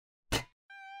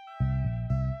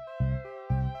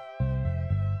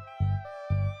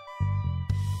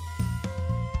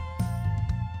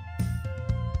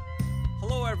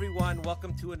Hello, everyone.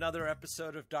 Welcome to another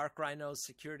episode of Dark Rhino's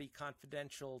Security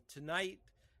Confidential. Tonight,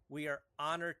 we are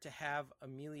honored to have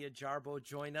Amelia Jarboe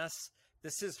join us.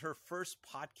 This is her first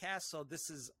podcast, so this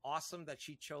is awesome that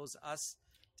she chose us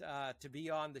to be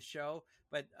on the show.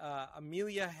 But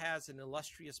Amelia has an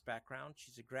illustrious background.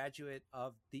 She's a graduate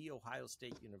of The Ohio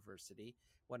State University,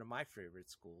 one of my favorite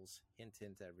schools. Hint,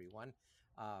 hint, everyone.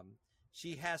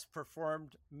 She has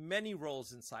performed many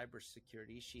roles in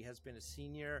cybersecurity. She has been a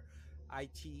senior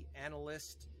IT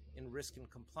analyst in risk and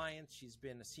compliance. She's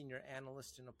been a senior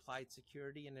analyst in applied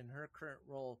security. And in her current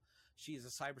role, she is a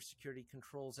cybersecurity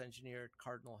controls engineer at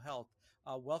Cardinal Health.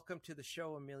 Welcome to the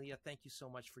show, Amelia. Thank you so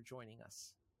much for joining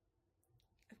us.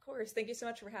 Of course. Thank you so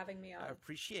much for having me on. I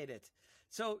appreciate it.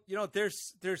 So, you know,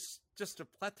 there's just a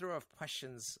plethora of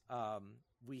questions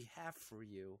we have for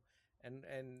you. And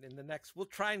in the next, we'll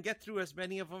try and get through as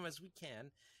many of them as we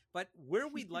can. But where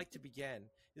we'd like to begin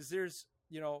is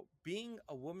being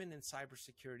a woman in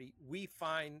cybersecurity, we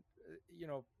find,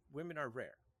 women are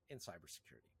rare in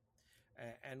cybersecurity.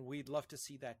 And we'd love to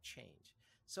see that change.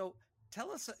 So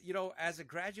tell us, as a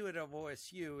graduate of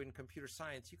OSU in computer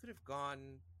science, you could have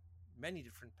gone many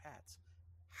different paths.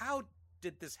 How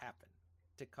did this happen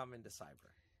to come into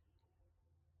cyber?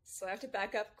 So I have to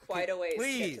back up quite a ways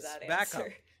to get to that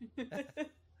answer. Back up.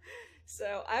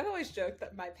 So I've always joked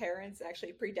that my parents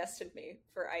actually predestined me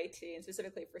for IT and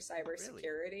specifically for cybersecurity.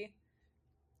 Really?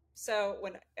 So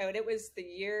when it was the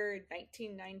year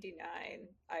 1999,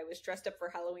 I was dressed up for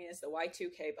Halloween as the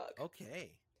Y2K bug.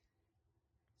 Okay.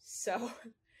 So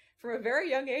from a very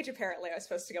young age, apparently, I was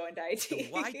supposed to go into IT. The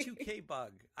Y2K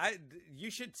bug. You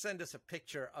should send us a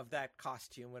picture of that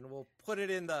costume and we'll put it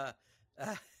in the...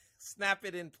 snap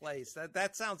it in place.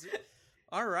 That sounds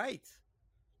all right.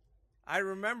 I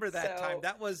remember that time.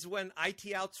 That was when IT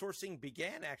outsourcing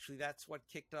began. Actually, that's what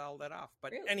kicked all that off.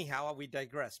 But really? Anyhow, we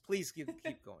digress. Please keep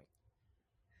going.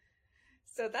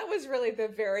 So that was really the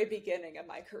very beginning of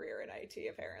my career in IT,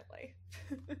 apparently.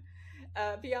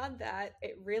 Beyond that,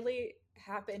 it really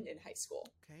happened in high school.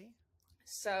 Okay.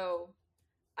 So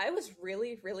I was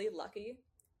really, really lucky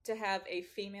to have a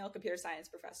female computer science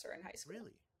professor in high school.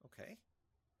 Really? Okay.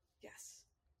 Yes.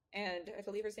 And I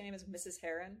believe her name is Mrs.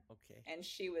 Heron. Okay. And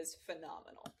she was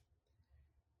phenomenal.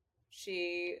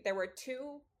 There were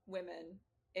two women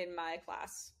in my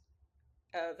class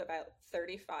of about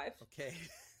 35. Okay.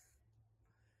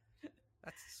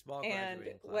 That's a small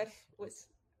graduating class. What was...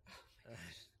 Oh, my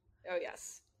gosh. Oh,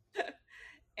 yes.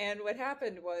 And what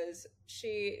happened was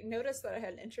she noticed that I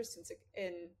had an interest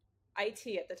in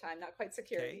IT at the time, not quite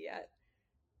security yet,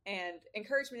 and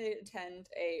encouraged me to attend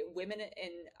a Women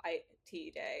in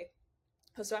IT Day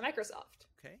hosted by Microsoft.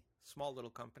 Okay. Small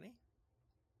little company.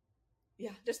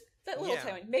 Yeah, just that little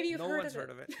tiny. Maybe you've heard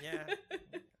of it. Yeah.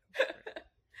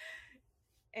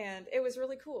 And it was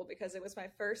really cool because it was my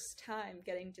first time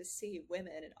getting to see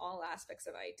women in all aspects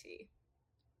of IT.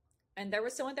 And there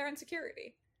was someone there in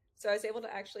security. So I was able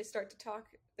to actually start to talk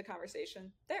the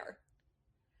conversation there.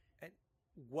 And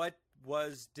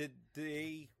did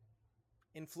they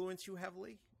influence you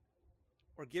heavily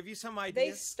or give you some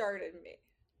ideas?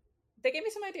 They gave me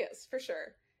some ideas for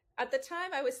sure. At the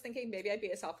time I was thinking maybe I'd be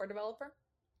a software developer.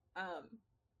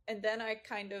 And then I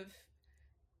kind of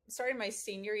started my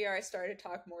senior year. I started to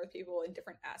talk more with people in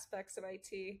different aspects of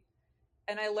IT.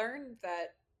 And I learned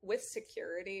that with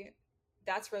security,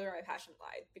 that's where my passion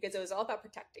lied because it was all about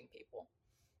protecting people.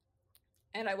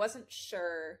 And I wasn't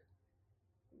sure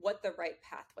what the right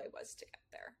pathway was to get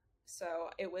there. So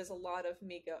it was a lot of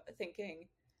me thinking,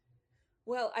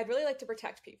 well, I'd really like to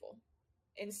protect people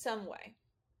in some way.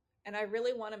 And I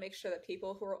really want to make sure that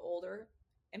people who are older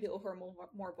and people who are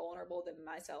more vulnerable than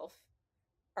myself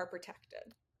are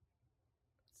protected.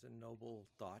 It's a noble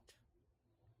thought.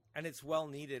 And it's well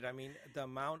needed. I mean, the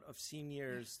amount of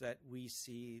seniors that we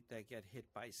see that get hit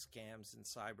by scams in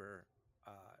cyber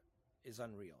is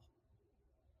unreal.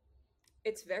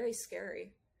 It's very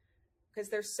scary. Because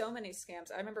there's so many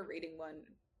scams. I remember reading one,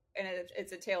 and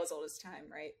it's a tale as old as time,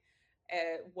 right?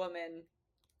 A woman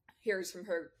hears from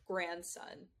her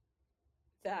grandson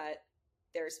that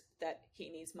he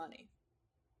needs money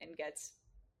and gets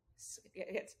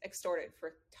extorted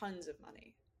for tons of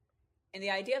money. And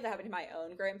the idea of that happening to my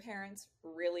own grandparents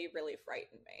really, really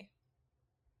frightened me.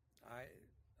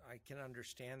 I can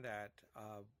understand that.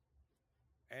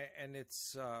 And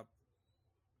it's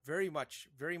very much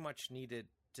needed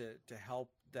to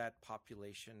help that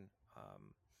population.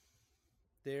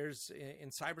 In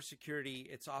cybersecurity,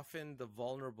 it's often the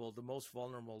most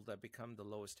vulnerable that become the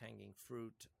lowest hanging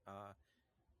fruit.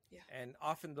 And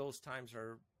often those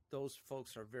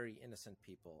folks are very innocent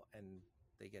people and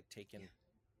they get taken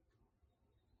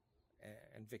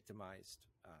and victimized.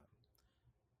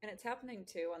 And it's happening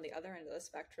too on the other end of the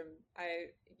spectrum.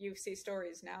 You see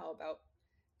stories now about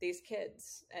these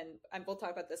kids, and we'll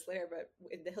talk about this later, but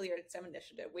in the Hilliard STEM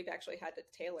initiative, we've actually had to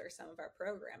tailor some of our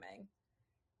programming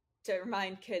to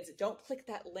remind kids, don't click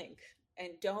that link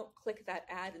and don't click that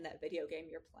ad in that video game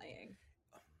you're playing.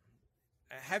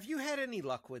 Have you had any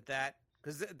luck with that?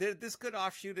 Because this could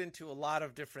offshoot into a lot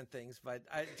of different things, but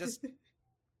I just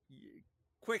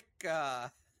quick.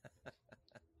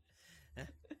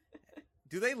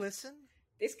 Do they listen?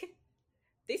 These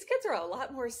kids are a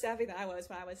lot more savvy than I was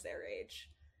when I was their age.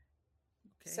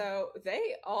 Okay. So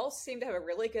they all seem to have a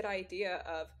really good idea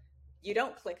of, you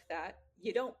don't click that,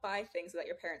 you don't buy things without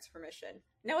your parents' permission.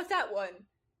 Now with that one,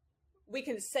 we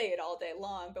can say it all day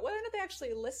long, but whether or not they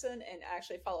actually listen and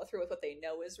actually follow through with what they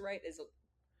know is right is a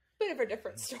bit of a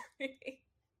different story.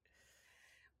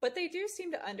 But they do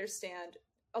seem to understand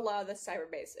a lot of the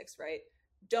cyber basics, right?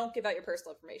 Don't give out your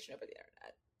personal information over the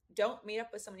internet. Don't meet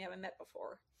up with someone you haven't met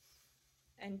before.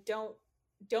 And don't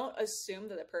assume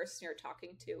that the person you're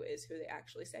talking to is who they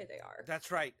actually say they are.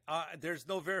 That's right. There's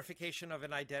no verification of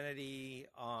an identity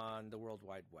on the World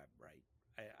Wide Web, right?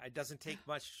 It doesn't take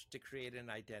much to create an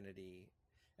identity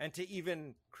and to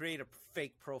even create a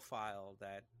fake profile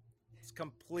that is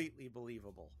completely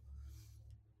believable.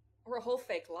 Or a whole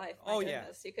fake life. My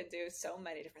goodness. Yeah. You could do so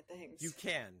many different things. You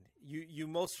can. You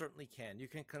most certainly can. You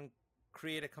can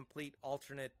create a complete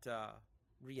alternate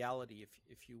reality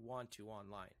if you want to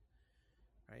online,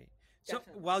 right?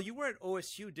 Definitely. So while you were at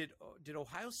OSU, did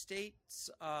Ohio State's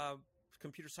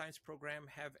computer science program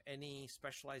have any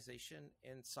specialization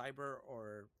in cyber?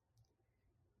 Or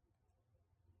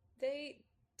they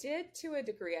did to a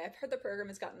degree. I've heard the program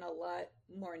has gotten a lot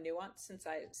more nuanced since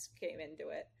I came into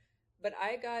it, but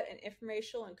I got an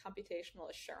informational and computational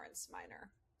assurance minor,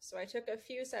 so I took a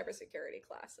few cybersecurity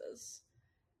classes.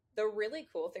 The really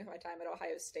cool thing from my time at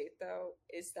Ohio State, though,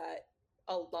 is that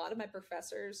a lot of my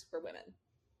professors were women,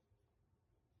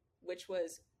 which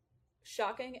was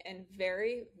shocking and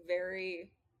very,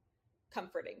 very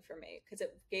comforting for me, because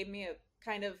it gave me a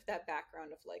kind of that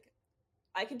background of like,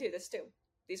 I can do this too.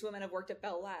 These women have worked at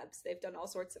Bell Labs. They've done all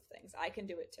sorts of things. I can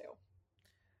do it too.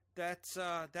 That's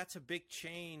a big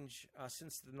change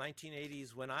since the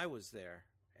 1980s when I was there,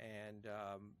 and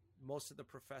most of the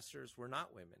professors were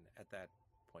not women at that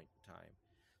point in time.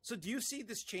 So do you see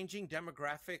this changing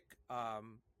demographic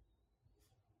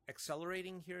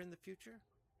accelerating here in the future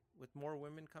with more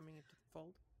women coming into the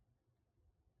fold?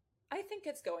 I think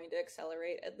it's going to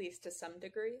accelerate, at least to some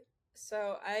degree.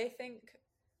 So I think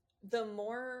the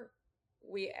more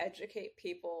we educate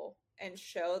people and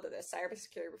show that the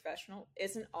cybersecurity professional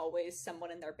isn't always someone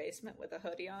in their basement with a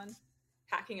hoodie on,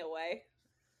 hacking away,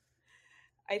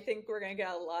 I think we're going to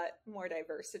get a lot more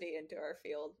diversity into our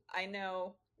field. I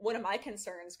know one of my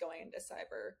concerns going into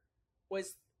cyber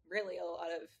was really a lot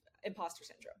of imposter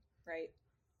syndrome, right?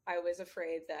 I was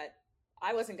afraid that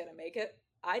I wasn't going to make it.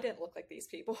 I didn't look like these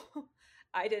people.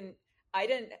 I didn't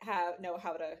know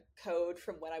how to code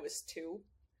from when I was 2.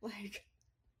 Like,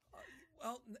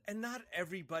 well, and not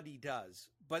everybody does,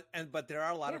 but there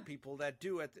are a lot of people that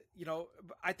do.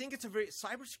 I think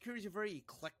cybersecurity is a very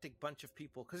eclectic bunch of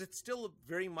people, because it's still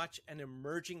very much an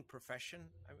emerging profession.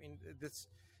 I mean,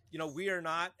 we are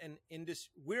not an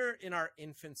industry. We're in our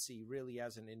infancy, really,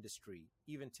 as an industry,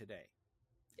 even today.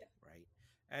 Yeah. Right.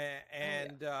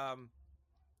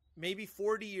 Maybe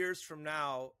 40 years from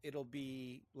now, it'll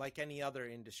be like any other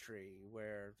industry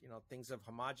where, things have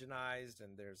homogenized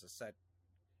and there's a set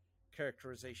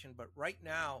characterization. But right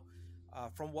now,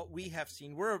 from what we have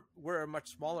seen, we're a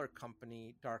much smaller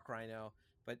company, Dark Rhino,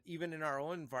 but even in our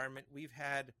own environment, we've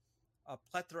had a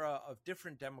plethora of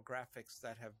different demographics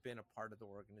that have been a part of the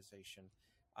organization,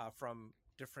 from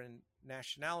different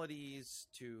nationalities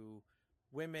to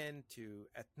women to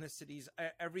ethnicities,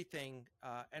 everything.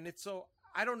 And it's so,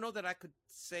 I don't know that I could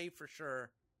say for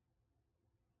sure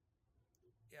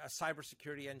a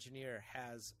cybersecurity engineer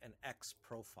has an X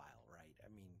profile, right? I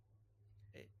mean,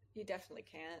 you definitely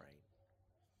can't. Right.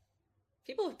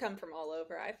 People have come from all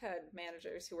over. I've had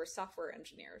managers who were software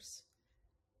engineers.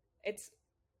 It's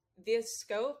the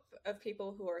scope of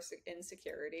people who are in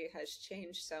security has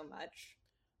changed so much,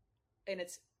 and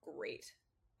it's great.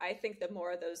 I think the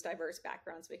more of those diverse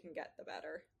backgrounds we can get, the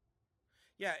better.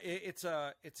 Yeah, it's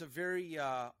a very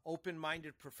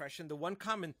open-minded profession. The one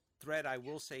common thread I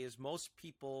will say is most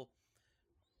people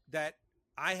that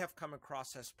I have come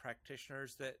across as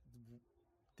practitioners, that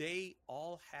they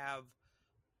all have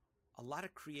a lot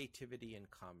of creativity in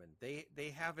common.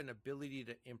 They have an ability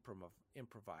to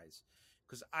improvise.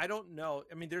 Because I don't know.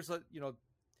 I mean, there's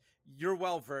you're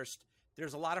well versed.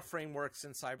 there's a lot of frameworks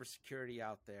in cybersecurity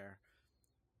out there,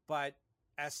 but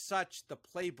as such, the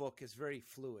playbook is very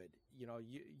fluid.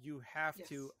 You have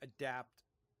to adapt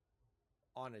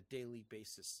on a daily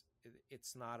basis.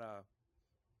 It's not a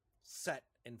set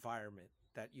environment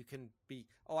that you can be,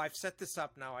 I've set this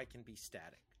up, now I can be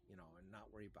static, and not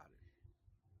worry about it.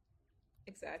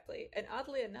 Exactly. And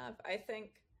oddly enough, I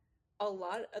think a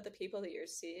lot of the people that you're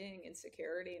seeing in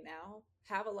security now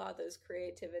have a lot of that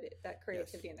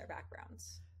creativity in their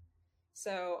backgrounds.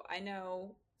 So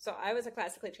I was a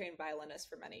classically trained violinist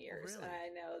for many years. Really? And I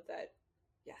know that,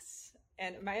 yes.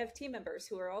 And I have team members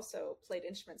who are also played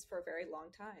instruments for a very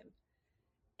long time.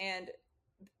 And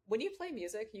when you play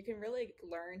music, you can really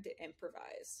learn to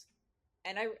improvise.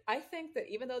 And I think that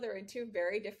even though they're in two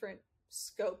very different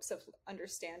scopes of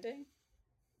understanding,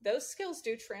 those skills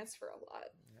do transfer a lot.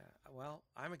 Yeah. Well,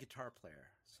 I'm a guitar player,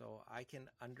 so I can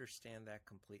understand that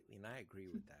completely, and I agree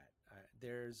with that.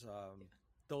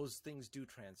 Those things do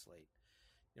translate.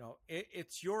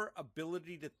 It's your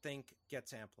ability to think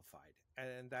gets amplified,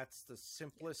 and that's the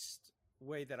simplest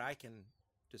way that I can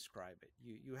describe it.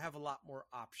 You have a lot more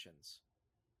options.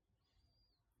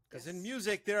 Because in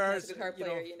music, there are, as a guitar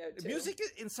player, too. Music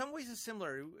in some ways is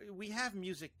similar. We have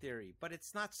music theory, but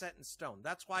it's not set in stone.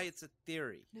 That's why it's a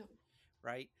theory. No.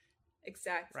 Right?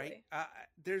 Exactly. Right?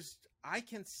 I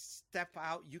can step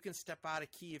out. You can step out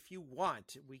of key if you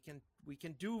want. We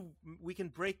can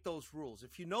break those rules.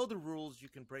 If you know the rules, you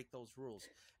can break those rules.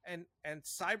 And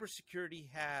cybersecurity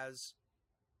has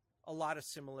a lot of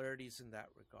similarities in that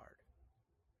regard.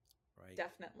 Right?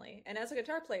 Definitely. And as a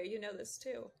guitar player, you know this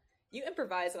too. You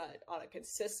improvise on a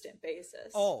consistent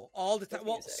basis. Oh, all the time.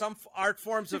 Well, music. Some art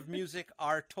forms of music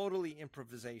are totally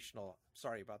improvisational.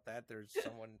 Sorry about that. There's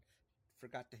someone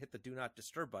forgot to hit the do not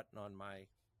disturb button on my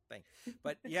thing.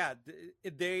 But yeah,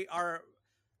 they are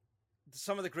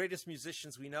some of the greatest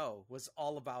musicians we know was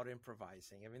all about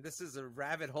improvising. I mean, this is a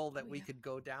rabbit hole that we could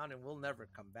go down and we'll never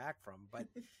come back from. But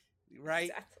right.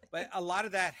 Exactly. But a lot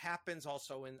of that happens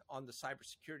also on the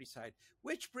cybersecurity side,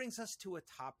 which brings us to a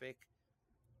topic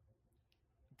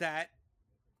that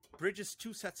bridges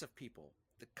two sets of people: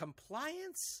 the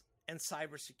compliance and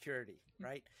cybersecurity,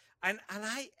 right? And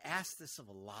I ask this of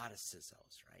a lot of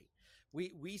CISOs, right?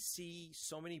 We see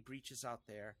so many breaches out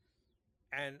there,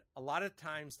 and a lot of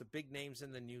times the big names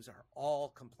in the news are all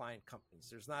compliant companies.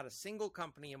 There's not a single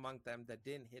company among them that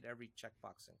didn't hit every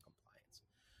checkbox in compliance.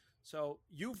 So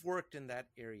you've worked in that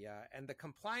area, and the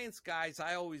compliance guys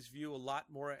I always view a lot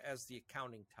more as the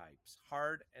accounting types: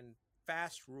 hard and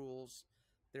fast rules.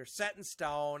 They're set in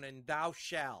stone, and thou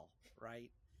shall,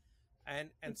 right?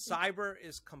 And cyber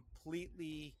is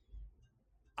completely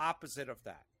opposite of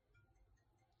that,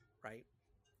 right?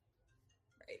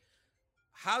 Right.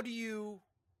 How do you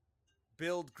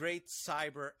build great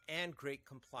cyber and great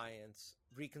compliance,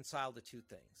 reconcile the two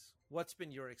things? What's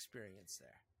been your experience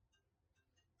there?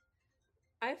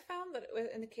 I've found that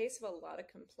in the case of a lot of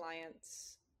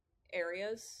compliance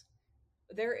areas,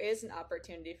 there is an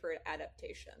opportunity for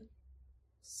adaptation.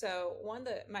 So one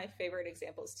of my favorite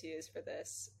examples to use for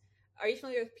this, are you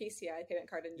familiar with PCI, payment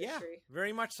card industry? Yeah,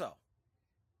 very much so.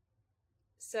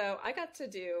 So I got to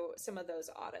do some of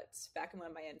those audits back in one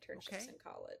of my internships in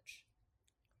college.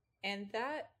 And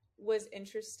that was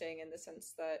interesting in the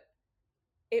sense that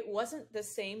it wasn't the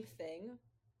same thing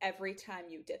every time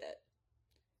you did it.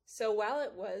 So while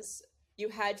it was, you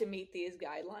had to meet these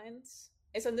guidelines.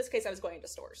 And so in this case, I was going into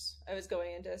stores. I was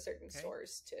going into certain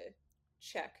stores to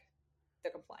check the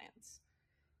compliance.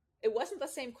 It wasn't the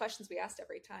same questions we asked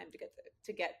every time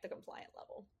to get the compliant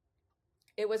level.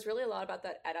 It was really a lot about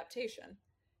that adaptation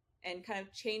and kind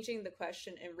of changing the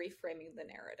question and reframing the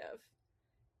narrative.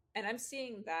 And I'm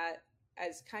seeing that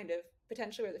as kind of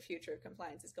potentially where the future of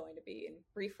compliance is going to be, in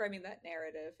reframing that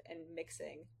narrative and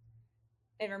mixing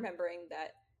and remembering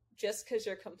that just because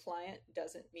you're compliant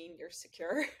doesn't mean you're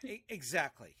secure.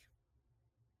 Exactly.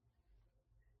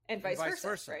 And vice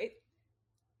versa, right?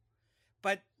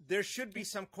 But there should be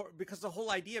some because the whole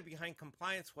idea behind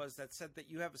compliance was that said that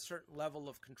you have a certain level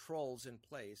of controls in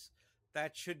place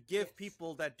that should give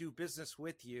people that do business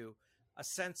with you a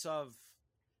sense of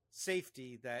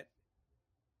safety that,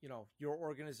 your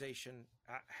organization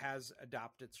has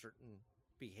adopted certain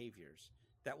behaviors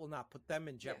that will not put them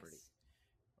in jeopardy.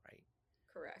 Right.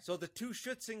 Correct. So the two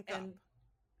should sync up.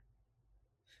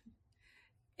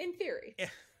 In theory.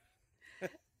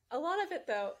 A lot of it,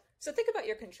 though, so think about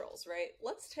your controls, right?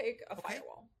 Let's take a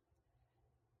firewall.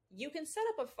 You can set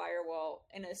up a firewall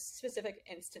in a specific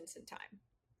instance in time,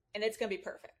 and it's going to be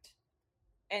perfect.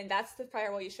 And that's the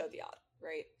firewall you show the audit,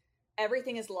 right?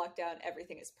 Everything is locked down.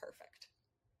 Everything is perfect.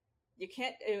 You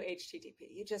can't do HTTP.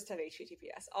 You just have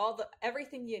HTTPS.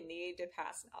 Everything you need to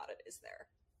pass an audit is there.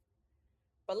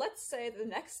 But let's say the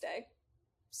next day,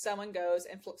 someone goes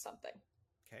and flips something.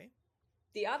 Okay.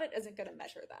 The audit isn't going to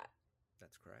measure that.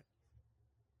 That's correct.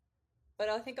 But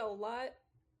I think a lot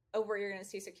of where you're going to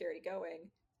see security going,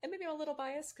 and maybe I'm a little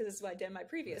biased because this is what I did in my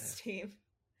previous team,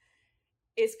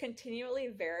 is continually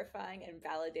verifying and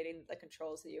validating that the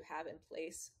controls that you have in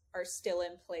place are still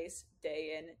in place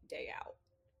day in, day out.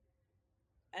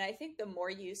 And I think the more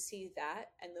you see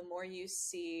that, and the more you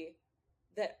see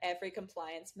that every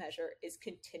compliance measure is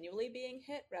continually being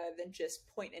hit rather than just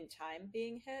point in time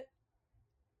being hit,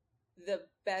 the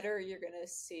better you're going to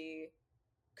see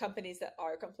companies that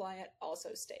are compliant also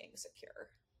staying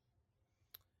secure.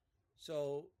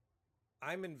 So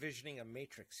I'm envisioning a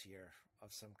matrix here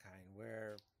of some kind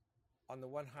where on the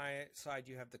one side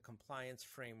you have the compliance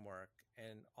framework,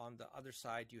 and on the other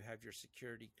side you have your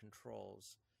security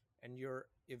controls, and you're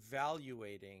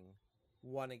evaluating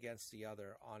one against the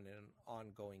other on an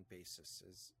ongoing basis.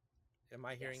 Am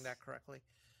I hearing that correctly?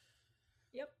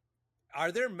 Yep.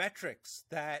 Are there metrics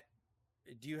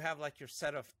do you have like your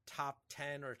set of top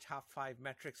 10 or top 5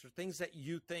 metrics or things that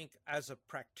you think as a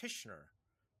practitioner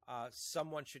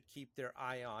someone should keep their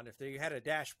eye on? If they had a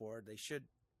dashboard, they should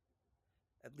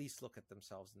at least look at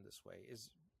themselves in this way. Is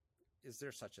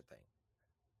there such a thing?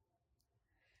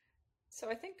 So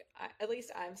I think at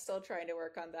least I'm still trying to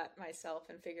work on that myself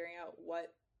and figuring out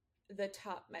what the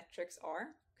top metrics are,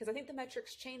 because I think the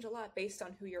metrics change a lot based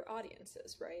on who your audience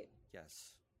is, right?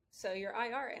 Yes. So your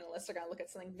IR analysts are going to look at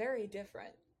something very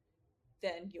different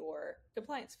than your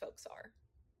compliance folks are.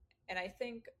 And I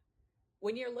think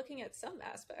when you're looking at some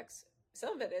aspects,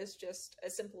 some of it is just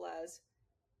as simple as,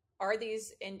 are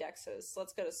these indexes,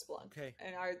 let's go to Splunk, okay,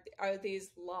 and are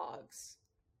these logs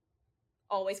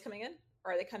always coming in?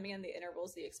 Are they coming in the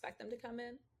intervals that you expect them to come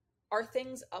in? Are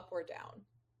things up or down?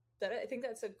 I think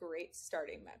that's a great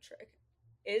starting metric.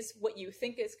 Is what you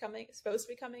think is supposed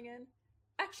to be coming in,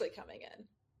 actually coming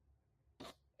in?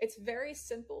 It's very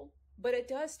simple, but it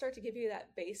does start to give you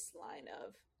that baseline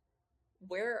of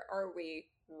where are we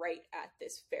right at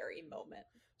this very moment.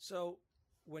 So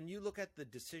when you look at the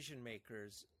decision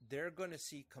makers, they're going to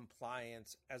see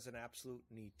compliance as an absolute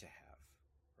need to have,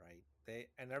 right?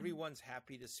 Everyone's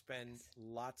happy to spend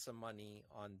lots of money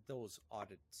on those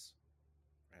audits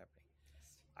happening.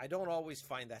 I don't always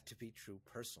find that to be true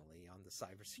personally on the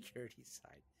cybersecurity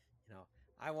side.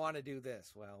 I want to do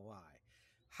this. Well, why?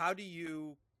 How do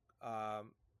you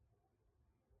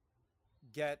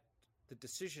get the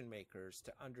decision makers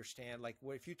to understand, like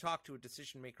if you talk to a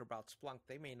decision maker about Splunk,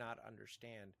 they may not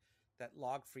understand that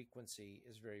log frequency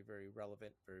is very, very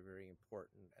relevant, very, very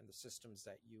important. And the systems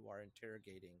that you are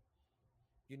interrogating,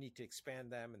 you need to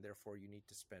expand them, and therefore you need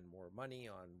to spend more money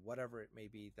on whatever it may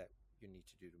be that you need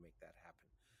to do to make that happen.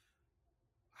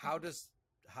 How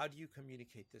do you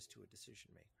communicate this to a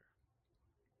decision maker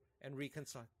and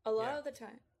reconcile? A lot of the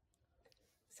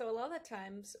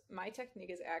times, my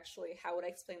technique is actually, how would I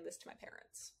explain this to my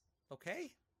parents?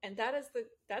 Okay. And that's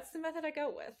the method I go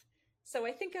with. So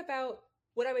I think about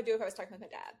what I would do if I was talking with my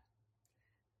dad.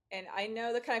 And I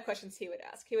know the kind of questions he would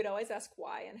ask. He would always ask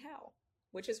why and how,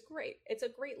 which is great. It's a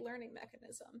great learning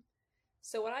mechanism.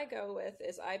 So what I go with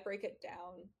is I break it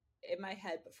down in my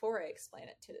head before I explain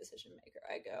it to the decision maker.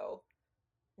 I go,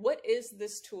 what is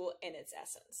this tool in its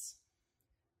essence?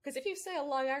 Because if you say a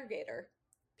log aggregator,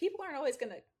 people aren't always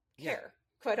going to care,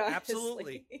 quite honestly.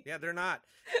 Absolutely. Yeah, they're not.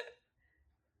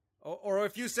 Or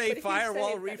if you say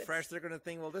firewall refresh, they're going to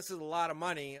think, well, this is a lot of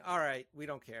money. All right, we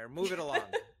don't care. Move it along,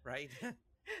 right?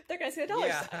 They're going to see the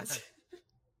dollar signs,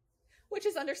 which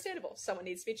is understandable. Someone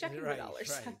needs to be checking the dollar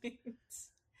signs.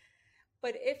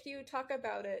 But if you talk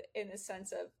about it in the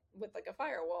sense of with like a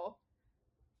firewall,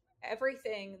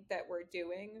 everything that we're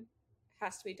doing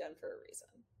has to be done for a reason.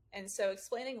 And so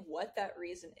explaining what that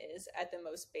reason is at the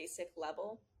most basic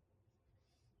level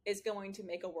is going to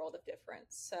make a world of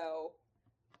difference. So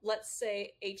let's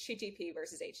say HTTP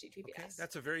versus HTTPS. Okay,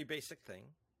 that's a very basic thing.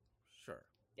 Sure.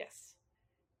 Yes.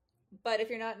 But if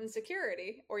you're not in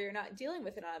security or you're not dealing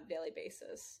with it on a daily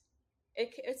basis,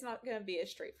 it's not going to be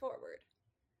as straightforward.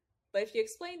 But if you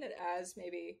explain it as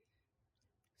maybe,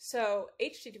 so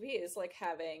HTTP is like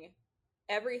having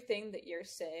everything that you're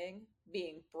saying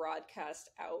being broadcast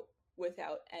out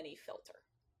without any filter.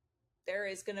 There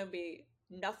is going to be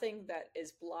nothing that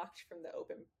is blocked from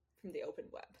the open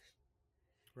web.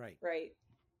 Right. Right.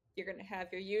 You're going to have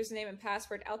your username and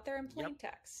password out there in plain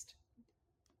text.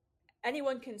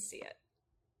 Anyone can see it.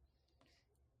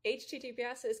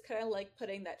 HTTPS is kind of like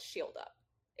putting that shield up.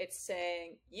 It's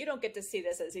saying, you don't get to see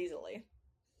this as easily.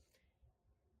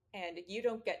 and you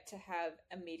don't get to have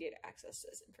immediate access to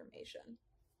this information.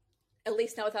 At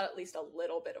least not without at least a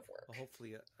little bit of work. Well,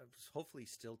 hopefully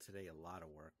still today a lot of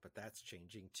work, but that's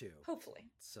changing too.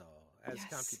 Hopefully. So as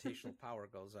Yes. computational power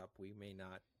goes up, we may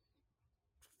not,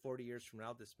 40 years from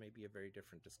now, this may be a very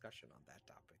different discussion on that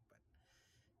topic.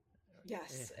 But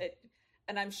yes,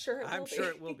 and I'm sure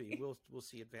it will be. We'll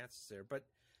see advances there, but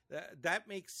that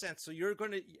makes sense. So you're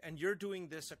doing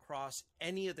this across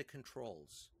any of the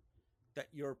controls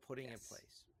that you're putting in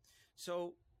place.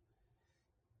 So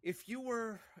if you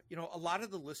were, a lot of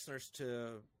the listeners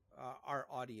to our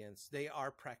audience, they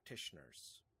are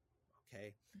practitioners,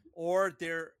 okay? Or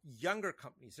they're younger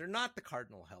companies. They're not the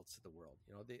Cardinal Healths of the world.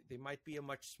 They might be a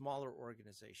much smaller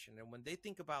organization. And when they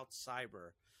think about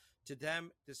cyber, to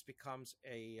them, this becomes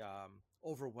a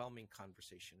overwhelming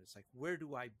conversation. It's like, where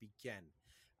do I begin?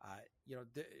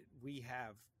 We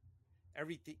have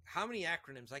everything. How many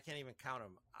acronyms? I can't even count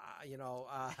them.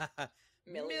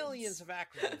 Millions of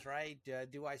acronyms, right?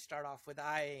 Do I start off with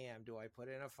IAM? Do I put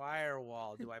in a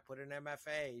firewall? Do I put in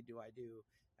MFA? Do I do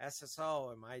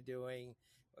SSO? Am I going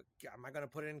to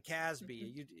put in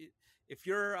CASB? If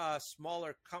you're a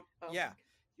smaller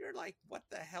you're like, what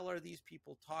the hell are these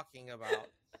people talking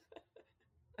about?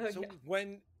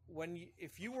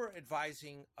 If you were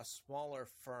advising a smaller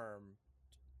firm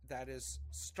that is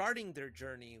starting their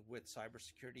journey with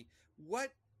cybersecurity,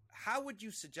 how would you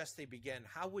suggest they begin?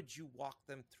 How would you walk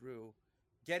them through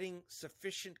getting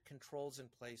sufficient controls in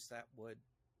place that would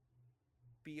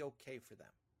be okay for them?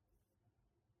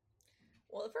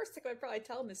 Well, the first thing I'd probably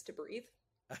tell them is to breathe,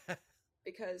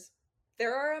 because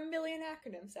there are a million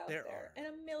acronyms out there and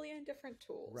a million different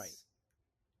tools. Right.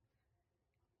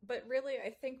 But really, I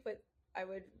think what I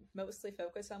would mostly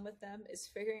focus on with them is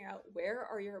figuring out where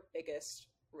are your biggest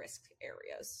risk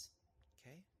areas.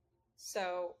 Okay.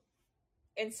 So,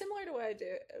 and similar to what I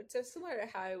do, similar to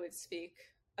how I would speak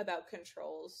about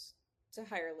controls to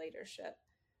higher leadership,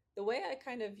 the way I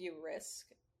kind of view risk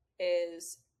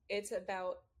is it's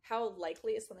about how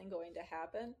likely is something going to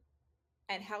happen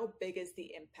and how big is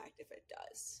the impact if it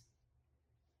does.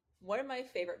 One of my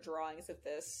favorite drawings of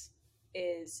this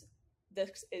is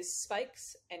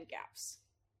spikes and gaps.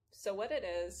 So what it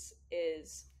is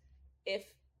if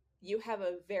you have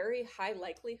a very high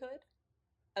likelihood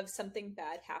of something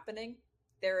bad happening,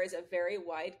 there is a very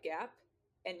wide gap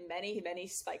and many, many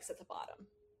spikes at the bottom.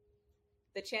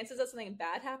 The chances of something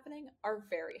bad happening are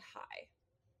very high.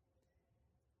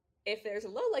 If there's a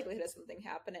low likelihood of something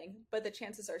happening, but the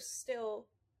chances are still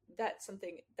that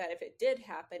if it did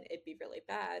happen, it'd be really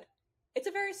bad, it's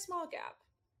a very small gap.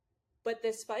 But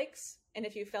the spikes, and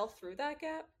if you fell through that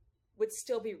gap, would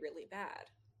still be really bad.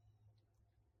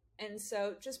 And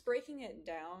so just breaking it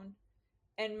down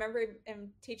and remembering and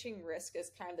teaching risk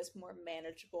as kind of this more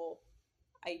manageable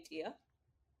idea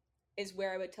is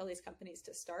where I would tell these companies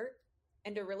to start,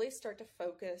 and to really start to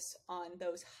focus on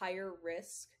those higher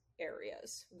risk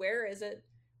areas. Where is it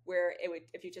where it would,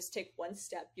 if you just take one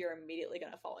step, you're immediately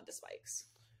going to fall into spikes?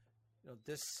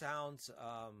 This sounds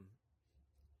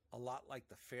a lot like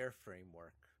the FAIR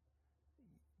framework,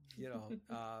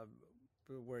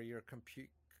 where you're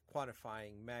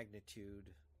quantifying magnitude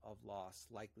of loss,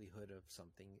 likelihood of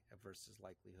something versus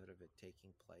likelihood of it taking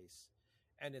place.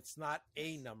 And it's not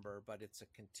a number, but it's a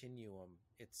continuum.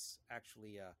 It's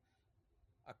actually a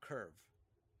curve.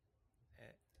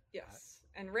 Yes.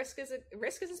 And risk is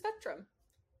a spectrum.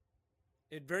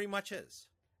 It very much is.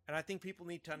 And I think people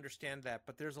need to understand that.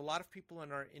 But there's a lot of people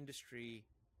in our industry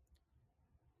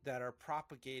that are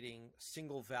propagating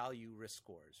single value risk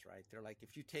scores, right? They're like,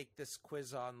 if you take this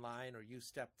quiz online or you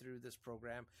step through this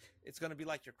program, it's going to be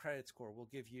like your credit score. We'll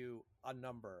give you a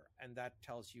number, and that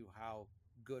tells you how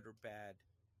good or bad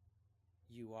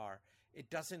you are. It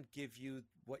doesn't give you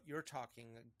what you're talking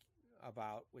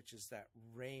about, which is that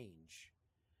range.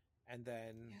 And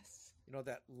then,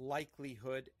 that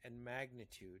likelihood and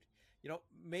magnitude.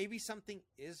 Maybe something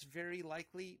is very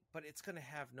likely, but it's going to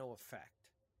have no effect.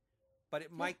 But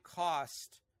it might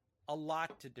cost a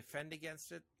lot to defend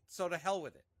against it. So to hell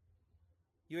with it.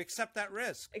 You accept that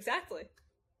risk. Exactly.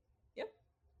 Yep.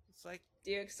 It's like,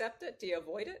 do you accept it? Do you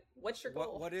avoid it? What's your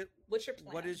goal? What's your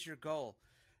plan? What is your goal?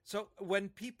 So when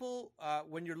people,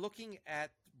 when you're looking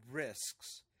at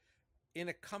risks in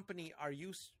a company,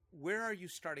 where are you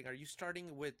starting? Are you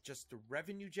starting with just the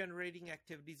revenue generating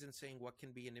activities and saying what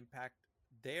can be an impact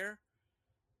there?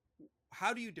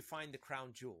 How do you define the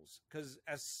crown jewels? Because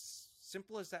as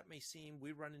simple as that may seem,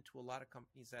 we run into a lot of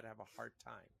companies that have a hard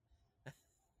time.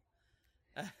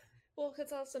 Well,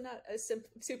 it's also not a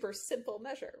super simple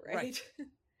measure, right?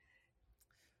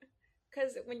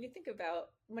 because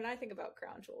when I think about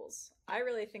crown jewels, I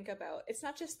really think about it's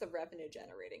not just the revenue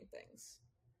generating things,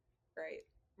 right?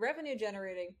 Revenue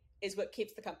generating is what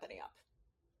keeps the company up.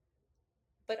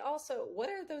 But also, what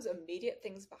are those immediate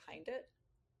things behind it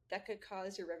that could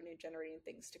cause your revenue generating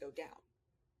things to go down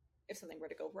if something were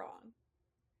to go wrong?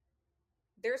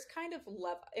 There's kind of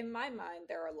in my mind,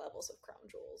 there are levels of crown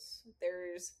jewels.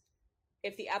 There's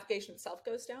if the application itself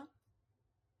goes down,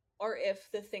 or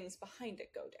if the things behind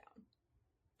it go down.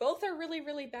 Both are really,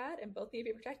 really bad, and both need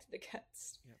to be protected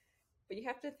against. Yep. But you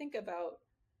have to think about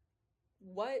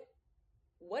what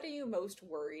are you most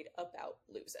worried about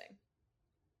losing?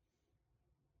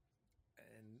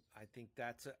 And I think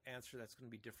that's an answer that's going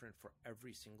to be different for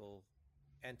every single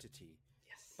entity.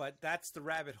 Yes. But that's the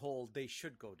rabbit hole they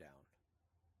should go down.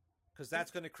 Because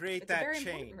that's going to create it's that a very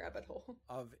chain rabbit hole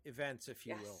of events, if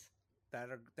you will,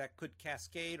 that could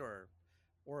cascade or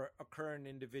occur in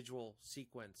individual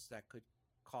sequence that could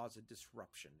cause a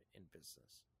disruption in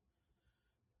business.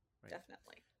 Right?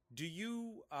 Definitely. Do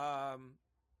you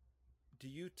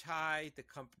tie the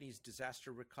company's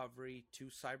disaster recovery to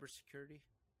cybersecurity?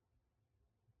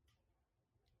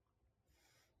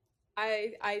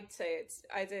 I'd say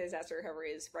disaster recovery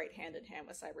is right hand in hand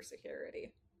with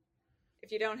cybersecurity.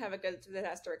 If you don't have a good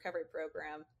disaster recovery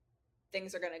program,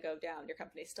 things are going to go down. Your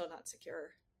company's still not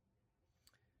secure.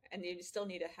 And you still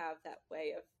need to have that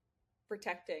way of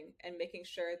protecting and making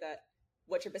sure that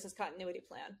what's your business continuity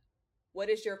plan? What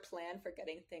is your plan for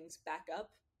getting things back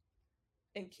up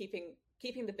and keeping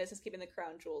the business, keeping the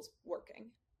crown jewels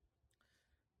working?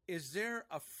 Is there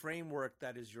a framework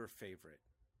that is your favorite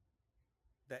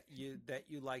that you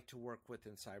like to work with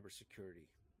in cybersecurity?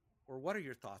 Or what are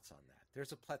your thoughts on that?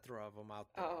 There's a plethora of them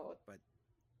out there. Oh, but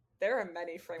there are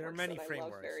many frameworks that I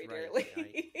love very dearly.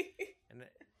 And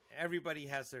everybody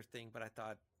has their thing, but I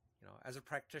thought, as a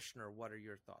practitioner, what are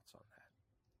your thoughts on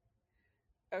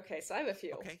that? Okay, so I have a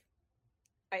few. Okay.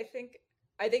 I think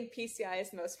PCI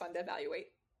is the most fun to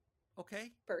evaluate.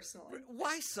 Okay. Personally.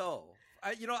 Why so?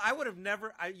 I would have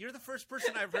never. You're the first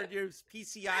person I've heard use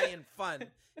PCI and fun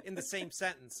in the same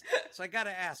sentence. So I got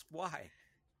to ask, why?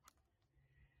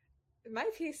 My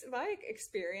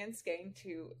experience getting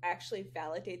to actually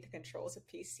validate the controls of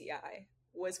PCI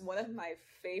was one of my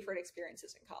favorite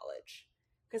experiences in college,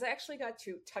 because I actually got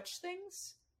to touch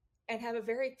things and have a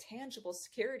very tangible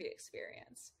security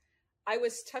experience. I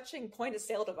was touching point of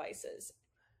sale devices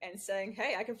and saying,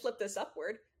 hey, I can flip this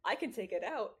upward. I can take it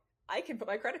out. I can put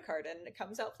my credit card in and it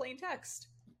comes out plain text.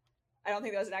 I don't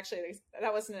think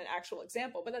that wasn't an actual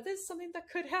example, but that is something that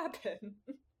could happen.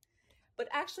 But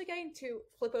actually getting to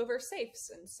flip over safes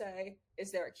and say,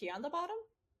 is there a key on the bottom?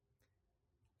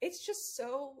 It's just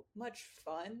so much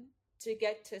fun to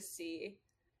get to see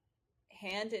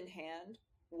hand in hand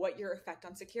what your effect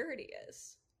on security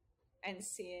is, and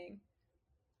seeing,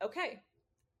 okay,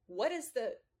 what is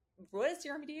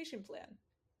your remediation plan?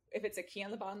 If it's a key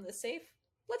on the bottom of the safe,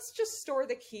 let's just store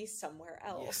the key somewhere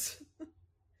else. Yes.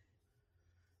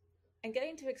 And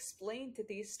getting to explain to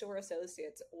these store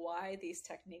associates why these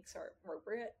techniques are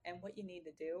appropriate and what you need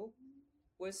to do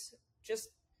was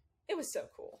it was so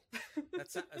cool. It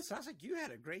sounds like you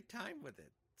had a great time with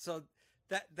it. So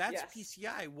that's yes.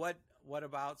 PCI. What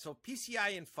about, so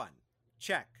PCI and fun?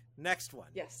 Check. Next one.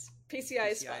 Yes.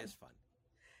 PCI is fun.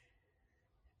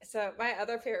 So my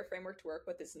other favorite framework to work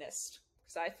with is NIST,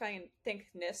 because I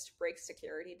think NIST breaks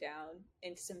security down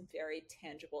into some very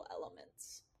tangible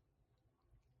elements.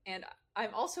 And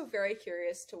I'm also very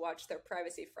curious to watch their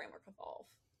privacy framework evolve,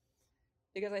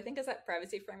 because I think as that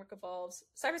privacy framework evolves,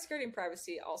 cybersecurity and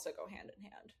privacy also go hand in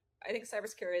hand. I think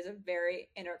cybersecurity is a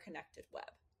very interconnected web.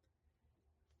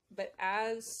 But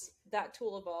as that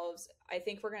tool evolves, I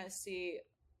think we're going to see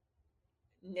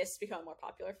NIST become a more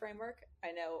popular framework.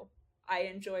 I know I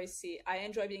enjoy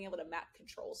being able to map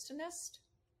controls to NIST,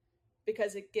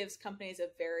 because it gives companies a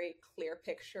very clear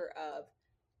picture of,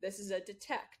 this is a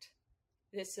detect.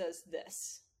 This says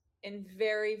this in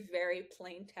very, very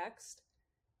plain text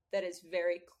that is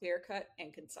very clear-cut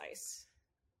and concise.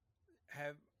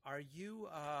 Are you,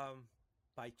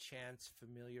 by chance,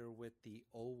 familiar with the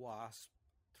OWASP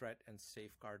threat and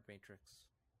safeguard matrix?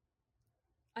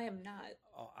 I am not.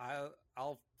 Oh,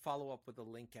 I'll follow up with a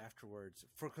link afterwards,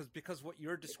 because what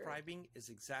you're describing is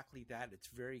exactly that. It's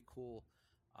very cool.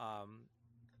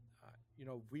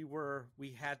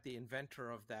 We had the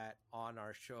inventor of that on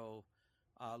our show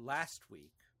last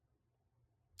week.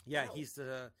 Yeah, wow.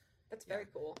 That's very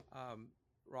cool.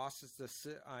 Ross is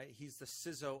he's the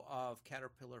CISO of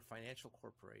Caterpillar Financial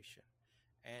Corporation,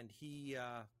 and he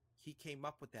came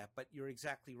up with that. But you're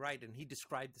exactly right, and he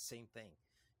described the same thing.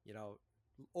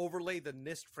 overlay the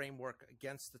NIST framework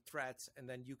against the threats, and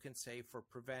then you can say for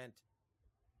prevent,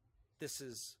 this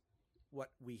is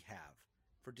what we have.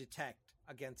 For detect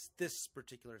against this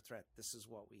particular threat, this is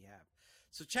what we have.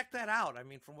 So check that out. I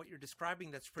mean, from what you're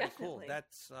describing, that's pretty Definitely. cool.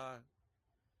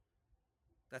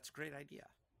 That's a great idea.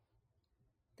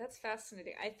 That's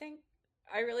fascinating.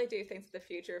 I really do think that the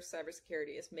future of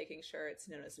cybersecurity is making sure it's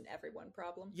known as an everyone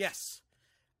problem. Yes,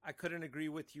 I couldn't agree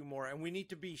with you more. And we need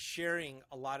to be sharing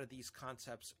a lot of these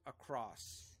concepts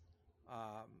across.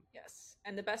 Yes.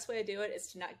 And the best way to do it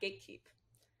is to not gatekeep.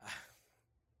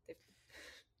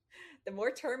 The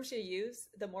more terms you use,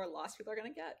 the more lost people are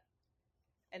going to get.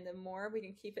 And the more we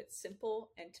can keep it simple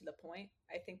and to the point,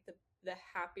 I think the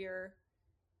happier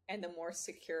and the more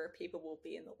secure people will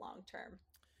be in the long term.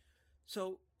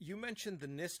 So you mentioned the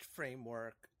NIST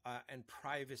framework and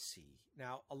privacy.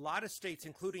 Now, a lot of states,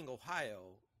 including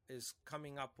Ohio, is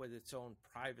coming up with its own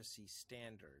privacy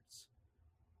standards.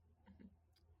 Mm-hmm.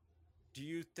 Do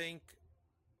you think?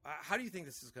 How do you think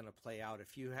this is going to play out?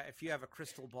 If you have a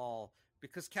crystal ball,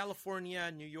 because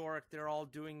California, New York, they're all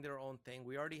doing their own thing.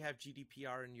 We already have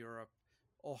GDPR in Europe.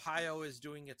 Ohio is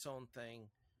doing its own thing.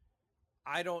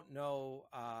 I don't know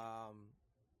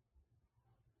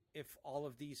if all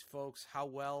of these folks, how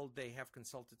well they have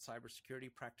consulted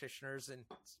cybersecurity practitioners in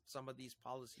some of these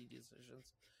policy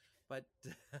decisions. But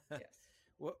yes.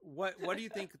 what do you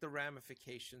think the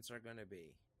ramifications are going to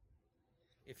be?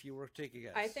 If you were to take a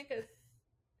guess. I think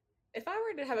if I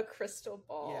were to have a crystal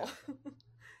ball, yeah.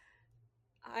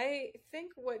 I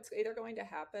think what's either going to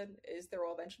happen is there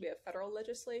will eventually be a federal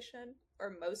legislation,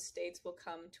 or most states will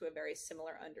come to a very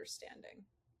similar understanding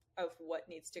of what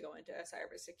needs to go into a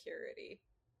cybersecurity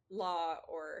law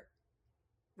or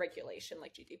regulation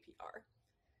like GDPR.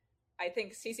 I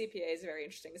think CCPA is a very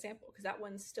interesting example because that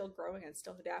one's still growing and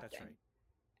still adapting. That's right.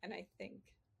 And I think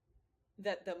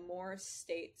that the more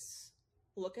states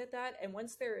look at that, and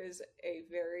once there is a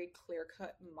very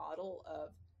clear-cut model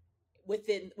of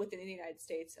within the United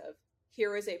States of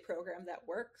here is a program that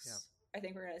works, yeah. I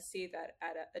think we're going to see that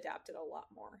adapted a lot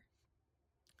more.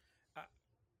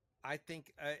 I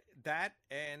think that,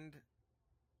 and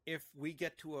if we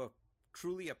get to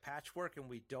truly a patchwork and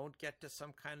we don't get to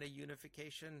some kind of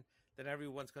unification, then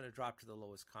everyone's going to drop to the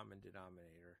lowest common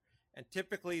denominator. And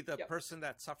typically the person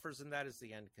that suffers in that is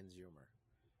the end consumer.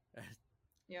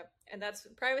 Yep. And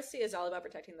privacy is all about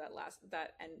protecting that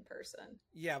end person.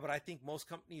 Yeah, but I think most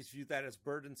companies view that as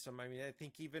burdensome. I mean, I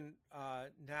think even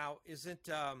now, isn't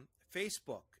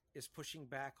Facebook is pushing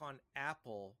back on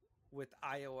Apple with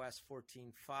iOS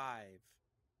 14.5,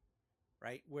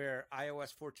 right? Where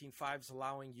iOS 14.5 is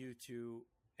allowing you to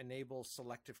enable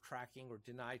selective tracking or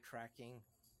deny tracking.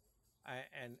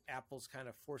 And Apple's kind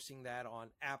of forcing that on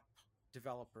app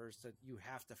developers that you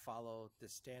have to follow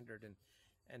this standard.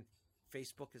 And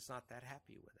Facebook is not that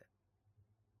happy with it.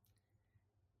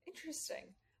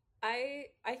 Interesting. I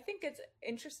think it's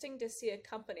interesting to see a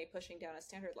company pushing down a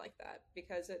standard like that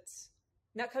because it's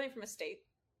not coming from a state.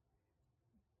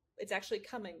 It's actually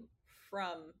coming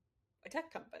from a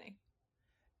tech company.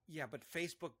 Yeah, but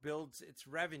Facebook builds its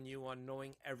revenue on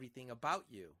knowing everything about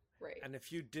you. Right. And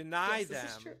if you deny them,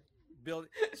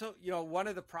 so one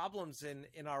of the problems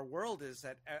in our world is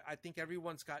that I think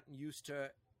everyone's gotten used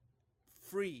to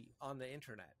free on the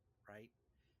internet, right?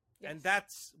 Yes. And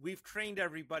we've trained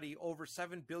everybody, over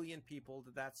 7 billion people,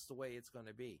 that's the way it's going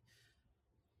to be.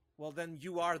 Well, then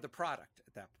you are the product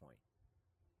at that point.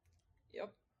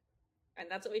 Yep.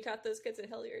 And that's what we taught those kids at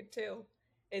Hilliard too,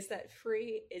 is that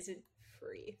free isn't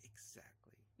free.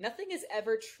 Exactly. Nothing is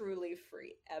ever truly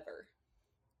free, ever.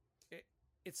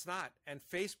 It's not. And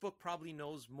Facebook probably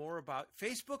knows more about,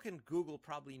 Facebook and Google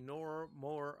probably know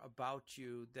more about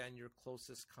you than your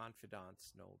closest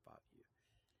confidants know about you.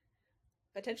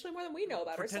 Potentially more than we know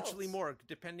about ourselves. Potentially more,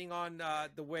 depending on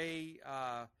the way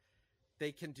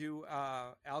they can do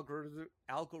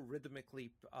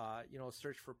algorithmically,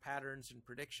 search for patterns and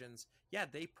predictions. Yeah,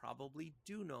 they probably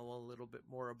do know a little bit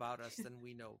more about us than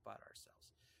we know about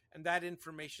ourselves. And that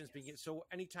information is being, so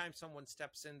anytime someone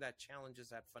steps in that challenges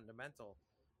that fundamental,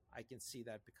 I can see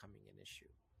that becoming an issue.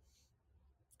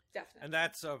 Definitely. And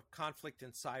that's a conflict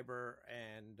in cyber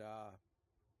and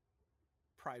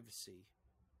privacy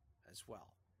as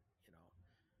well,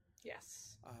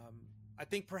 Yes. I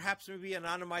think perhaps maybe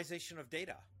anonymization of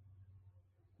data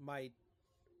might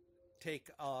take,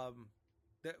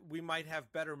 that we might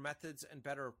have better methods and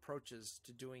better approaches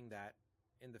to doing that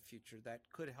in the future that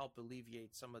could help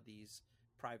alleviate some of these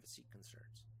privacy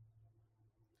concerns.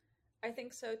 I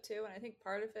think so too, and I think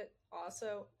part of it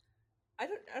also, I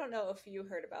don't know if you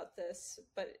heard about this,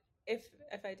 but if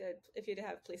I did, if you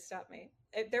have, please stop me.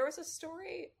 There was a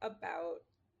story about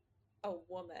a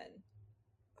woman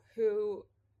who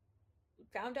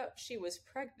found out she was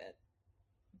pregnant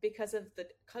because of the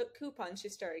coupons she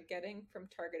started getting from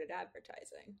targeted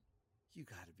advertising. You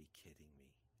got to be kidding me.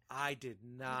 I did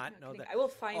not know kidding. that. I will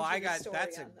find you the story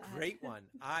that's a on that. great one.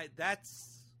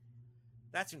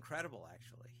 That's incredible,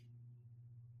 actually.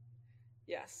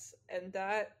 Yes, and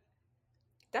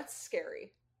that's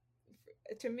scary.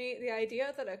 To me, the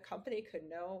idea that a company could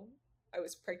know I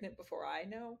was pregnant before I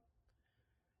know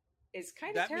is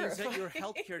kind of terrifying. That means that your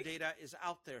healthcare data is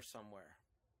out there somewhere.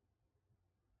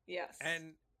 Yes.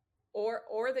 And or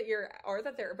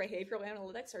that their behavioral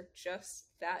analytics are just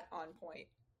that on point,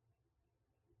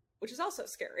 which is also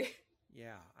scary.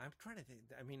 Yeah, I'm trying to think.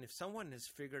 I mean, if someone has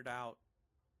figured out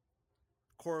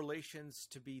correlations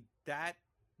to be that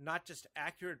not just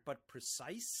accurate but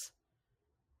precise,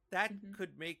 that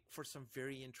could make for some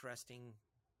very interesting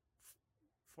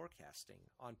forecasting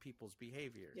on people's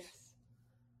behaviors. Yes.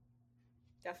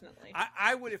 Definitely.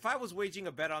 I would, if I was waging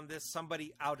a bet on this,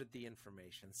 somebody outed the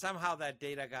information. Somehow that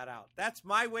data got out. That's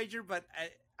my wager, but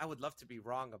I would love to be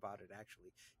wrong about it,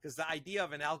 actually. Because the idea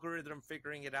of an algorithm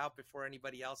figuring it out before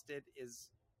anybody else did is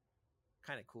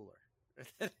kind of cooler.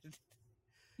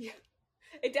 Yeah,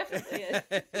 it definitely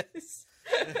is.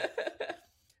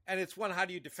 And it's one, how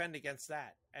do you defend against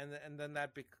that? And then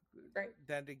that right.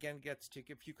 That again gets to,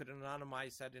 if you could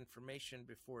anonymize that information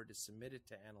before it is submitted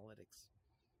to analytics.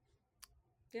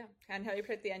 Yeah, and how you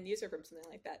protect the end user from something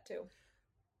like that too.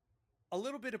 A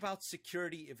little bit about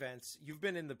security events. You've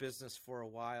been in the business for a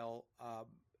while.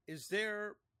 Is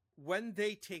there, when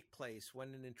they take place,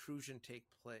 when an intrusion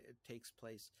takes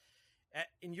place,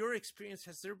 in your experience,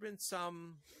 has there been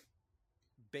some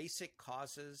basic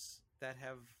causes that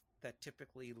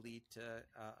typically lead to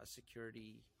a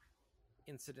security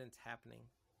incident happening?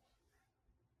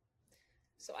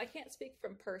 So I can't speak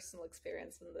from personal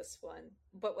experience in this one,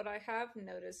 but what I have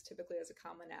noticed typically as a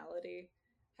commonality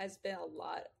has been a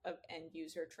lot of end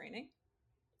user training,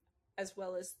 as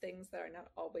well as things that are not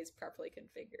always properly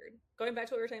configured. Going back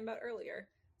to what we were talking about earlier,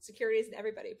 security is an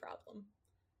everybody problem.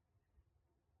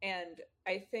 And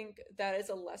I think that is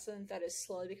a lesson that is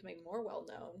slowly becoming more well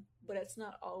known, but it's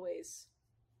not always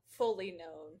fully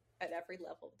known at every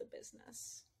level of the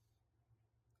business.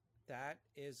 That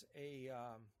is a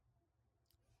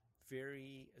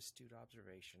very astute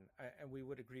observation, and we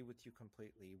would agree with you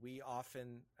completely. We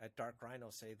often at Dark Rhino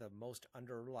say the most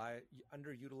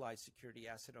underutilized security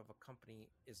asset of a company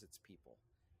is its people,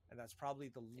 and that's probably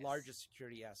the largest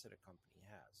security asset a company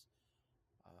has.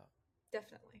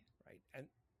 Definitely. Right, and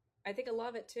I think a lot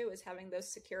of it too is having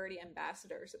those security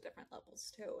ambassadors at different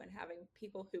levels too, and having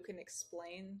people who can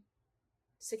explain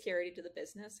security to the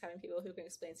business, having people who can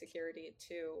explain security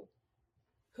to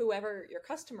whoever your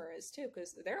customer is too,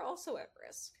 because they're also at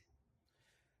risk.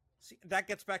 See, that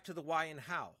gets back to the why and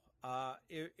how.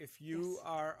 If you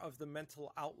are of the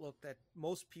mental outlook that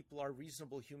most people are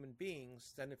reasonable human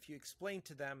beings, then if you explain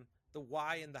to them the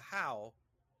why and the how,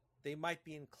 they might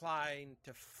be inclined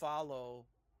to follow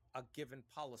a given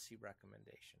policy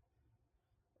recommendation,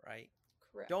 right?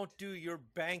 Correct. Don't do your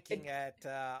banking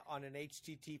on an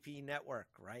HTTP network,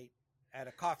 right? At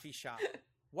a coffee shop.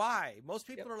 Why? Most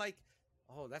people are like,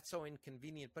 oh, that's so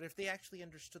inconvenient. But if they actually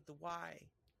understood the why.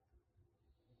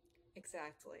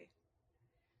 Exactly.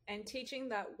 And teaching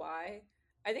that why,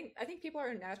 I think people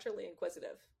are naturally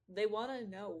inquisitive. They want to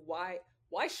know why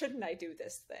shouldn't I do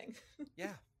this thing?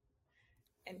 Yeah.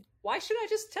 And why should I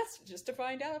just test it just to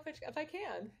find out if I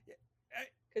can?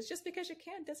 Because just because you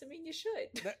can doesn't mean you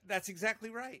should. That's exactly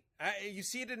right. You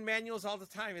see it in manuals all the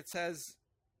time. It says,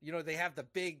 they have the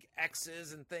big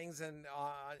X's and things and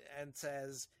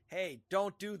says, hey,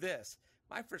 don't do this.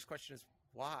 My first question is,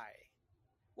 why?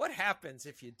 What happens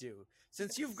if you do?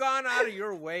 Since you've gone out of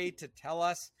your way to tell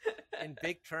us in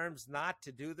big terms not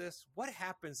to do this, what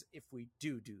happens if we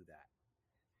do that?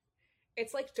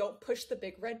 It's like, don't push the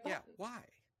big red button. Yeah, why?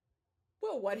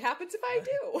 Well, what happens if I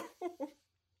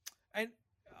do?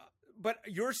 But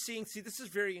you're seeing, this is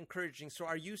very encouraging. So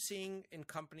are you seeing in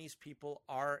companies people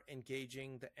are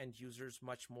engaging the end users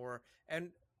much more?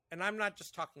 And I'm not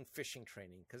just talking phishing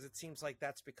training, because it seems like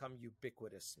that's become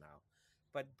ubiquitous now,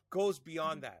 but goes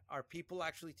beyond that. Are people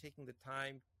actually taking the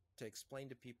time to explain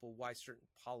to people why certain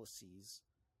policies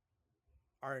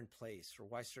are in place or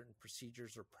why certain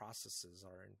procedures or processes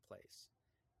are in place?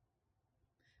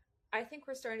 I think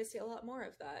we're starting to see a lot more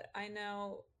of that. I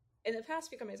know in the past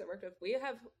few companies I worked with, we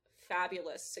have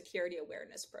fabulous security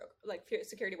awareness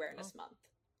security awareness month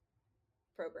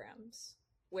programs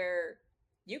where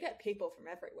you get people from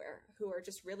everywhere who are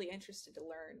just really interested to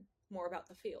learn more about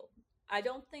the field. I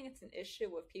don't think it's an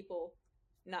issue of people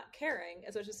not caring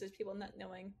as much as people not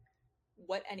knowing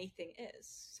what anything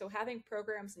is. So having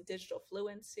programs in digital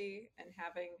fluency and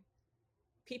having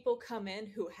people come in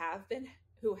who have been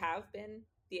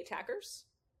the attackers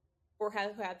or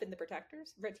who have been the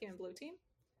protectors, red team and blue team.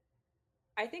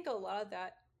 I think a lot of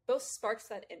that both sparks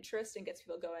that interest and gets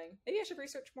people going, maybe I should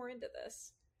research more into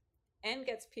this, and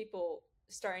gets people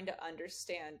starting to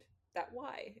understand that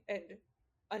why, and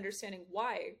understanding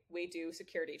why we do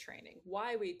security training,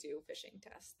 why we do phishing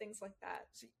tests, things like that.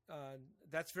 See,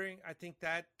 that's very, I think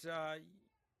that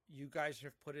you guys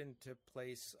have put into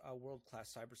place a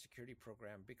world-class cybersecurity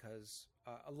program, because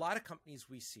a lot of companies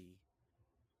we see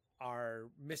are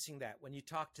missing that. When you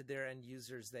talk to their end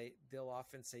users, they'll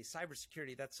often say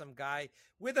cybersecurity, that's some guy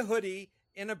with a hoodie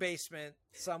in a basement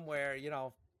somewhere,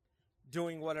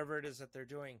 doing whatever it is that they're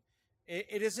doing.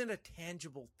 It isn't a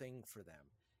tangible thing for them.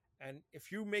 And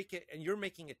if you make it, and you're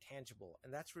making it tangible,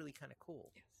 and that's really kind of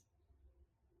cool.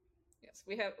 Yes,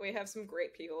 we have some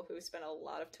great people who spend a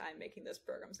lot of time making those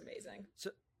programs amazing.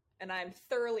 And I'm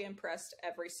thoroughly impressed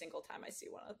every single time I see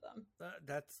one of them.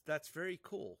 That's very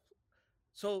cool.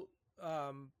 So,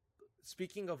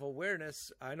 speaking of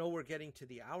awareness, I know we're getting to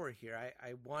the hour here.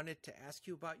 I wanted to ask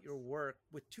you about your work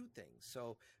with two things.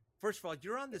 So, first of all,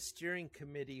 you're on the steering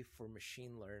committee for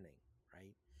machine learning,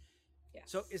 right? Yes.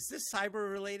 So, is this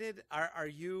cyber related? Are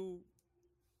you?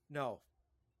 No.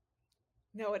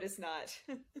 No, it is not.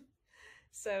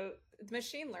 So, the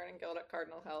Machine Learning Guild at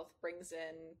Cardinal Health brings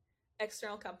in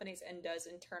external companies and does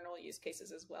internal use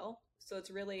cases as well. So, it's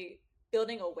really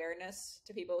building awareness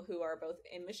to people who are both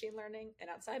in machine learning and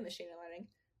outside machine learning,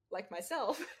 like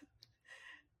myself,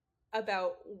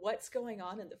 about what's going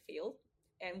on in the field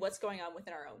and what's going on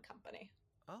within our own company.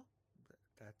 Oh,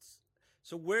 that's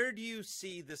so. Where do you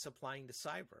see this applying to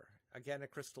cyber? Again, a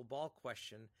crystal ball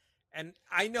question. And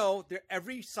I know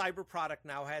every cyber product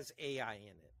now has AI in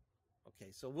it.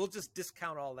 Okay, so we'll just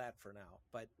discount all that for now.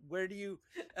 But where do you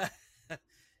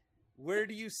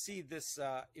see this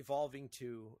evolving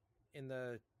to in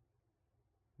the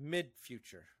mid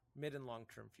and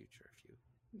long-term future?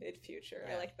 Mid-future,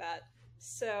 yeah. I like that.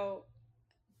 So,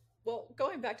 well,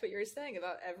 going back to what you were saying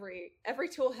about every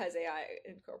tool has AI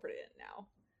incorporated in it now.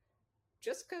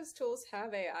 Just because tools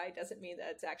have AI doesn't mean that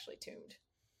it's actually tuned.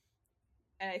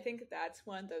 And I think that's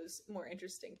one of those more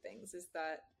interesting things, is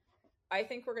that I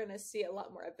think we're going to see a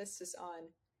lot more emphasis on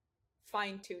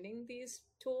fine-tuning these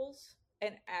tools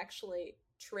and actually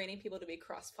training people to be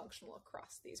cross-functional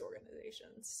across these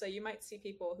organizations. So you might see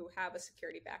people who have a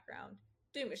security background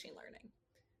doing machine learning,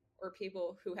 or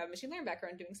people who have a machine learning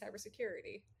background doing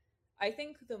cybersecurity. I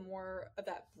think the more of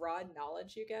that broad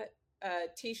knowledge you get, a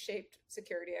T-shaped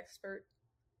security expert,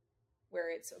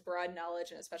 where it's a broad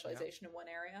knowledge and a specialization in one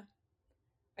area,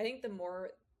 I think the more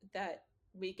that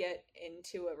we get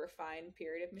into a refined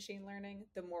period of machine learning,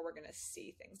 the more we're going to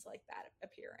see things like that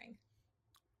appearing.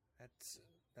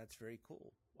 That's very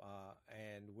cool.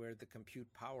 And where the compute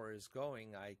power is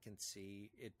going, I can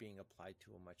see it being applied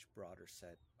to a much broader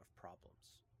set of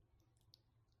problems.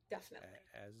 Definitely.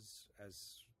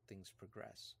 As things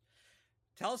progress.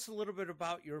 Tell us a little bit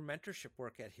about your mentorship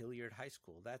work at Hilliard High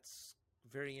School. That's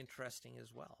very interesting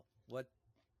as well.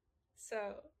 So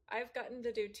I've gotten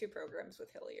to do two programs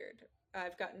with Hilliard.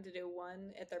 I've gotten to do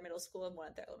one at their middle school and one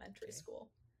at their elementary school.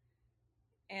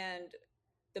 And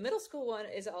the middle school one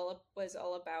was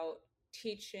all about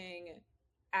teaching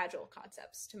agile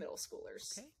concepts to middle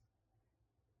schoolers,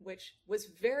 which was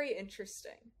very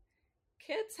interesting.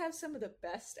 Kids have some of the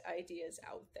best ideas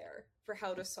out there for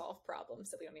how to solve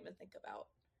problems that we don't even think about.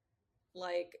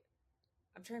 Like,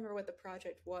 I'm trying to remember what the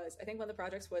project was. I think one of the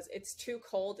projects was it's too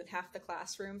cold in half the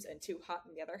classrooms and too hot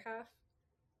in the other half.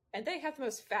 And they have the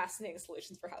most fascinating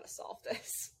solutions for how to solve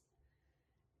this.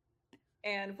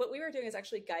 And what we were doing is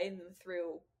actually guiding them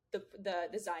through the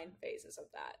design phases of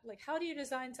that. Like, how do you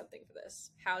design something for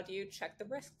this? How do you check the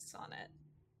risks on it?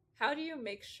 How do you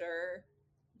make sure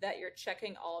that you're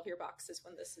checking all of your boxes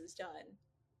when this is done?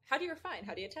 How do you refine?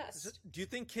 How do you test? Do you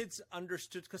think kids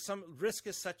understood, because some risk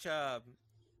is such a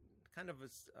kind of a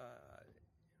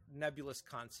nebulous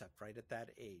concept, right, at that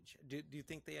age? Do you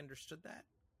think they understood that?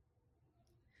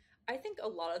 I think a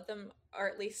lot of them are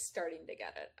at least starting to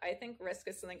get it. I think risk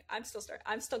is something I'm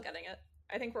still getting it.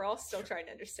 I think we're all still trying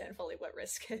to understand fully what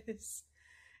risk is.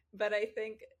 But I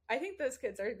think those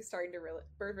kids are starting to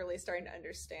really starting to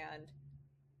understand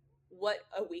what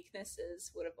a weakness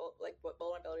is, what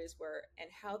vulnerabilities were, and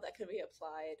how that can be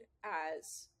applied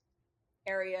as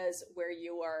areas where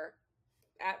you are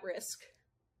at risk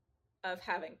of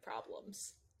having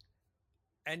problems.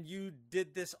 And you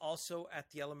did this also at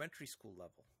the elementary school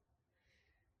level.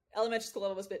 Elementary school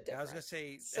level was a bit different. I was going to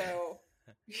say... So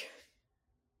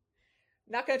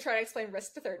Not going to try to explain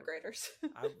risk to third graders.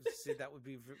 I would say that would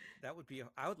be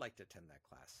I would like to attend that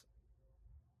class.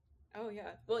 Oh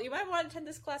yeah. Well, you might want to attend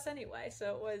this class anyway.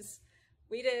 So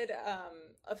we did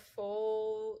a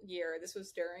full year. This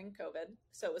was during COVID,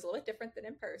 so it was a little bit different than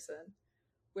in person,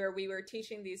 where we were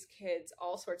teaching these kids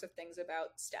all sorts of things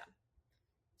about STEM.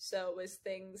 So it was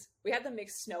things, we had them make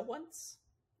snow once,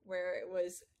 where it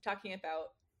was talking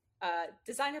about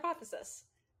design hypothesis.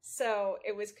 So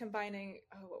it was combining,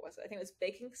 what was it? I think it was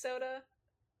baking soda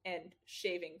and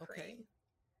shaving cream. Okay.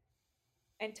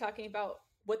 And talking about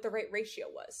what the right ratio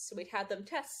was. So we'd had them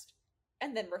test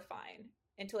and then refine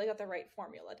until they got the right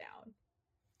formula down.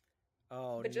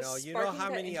 Oh, no. You know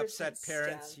how many upset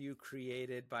parents you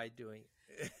created by doing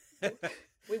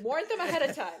We warned them ahead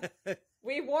of time.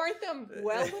 We warned them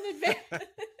well in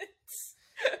advance.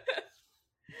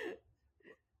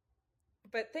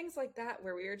 But things like that,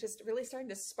 where we were just really starting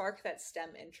to spark that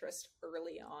STEM interest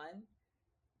early on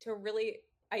to really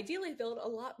ideally build a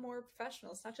lot more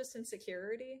professionals, not just in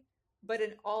security, but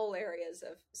in all areas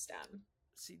of STEM.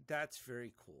 See, that's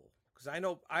very cool. Because I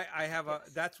know I have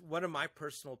that's one of my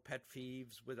personal pet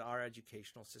peeves with our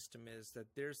educational system is that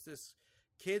there's this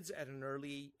kids at an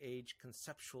early age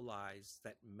conceptualize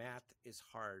that math is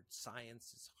hard,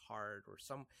 science is hard, or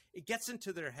it gets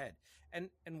into their head.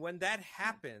 And when that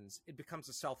happens, it becomes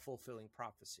a self-fulfilling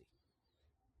prophecy.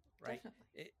 Right?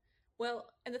 Definitely. Well,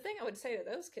 and the thing I would say to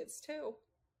those kids too,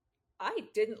 I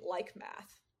didn't like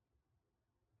math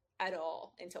at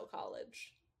all until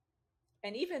college.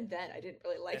 And even then, I didn't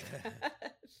really like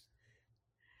that.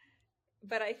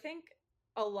 But I think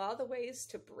a lot of the ways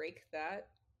to break that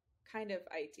kind of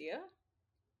idea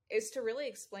is to really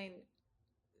explain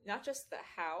not just the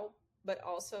how, but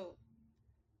also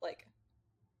like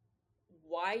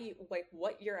why, like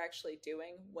what you're actually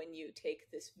doing when you take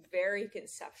this very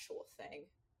conceptual thing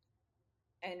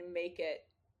and make it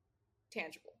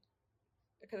tangible.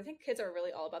 Because I think kids are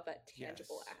really all about that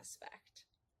tangible aspect.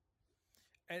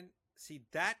 And see,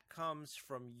 that comes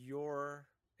from your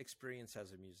experience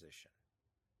as a musician.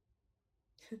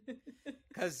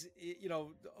 Because, you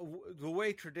know, the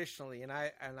way traditionally, and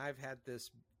I've had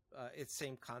this, it's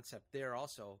same concept there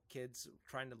also, kids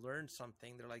trying to learn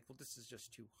something, they're like, well, this is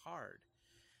just too hard.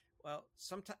 Well,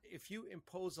 sometimes if you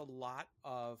impose a lot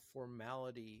of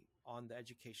formality on the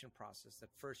education process, that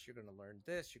first you're going to learn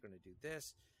this, you're going to do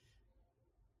this,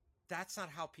 that's not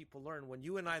how people learn. When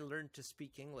you and I learned to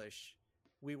speak English,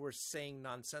 we were saying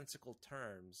nonsensical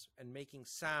terms and making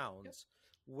sounds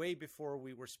way before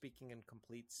we were speaking in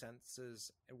complete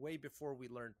sentences, and way before we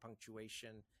learned punctuation,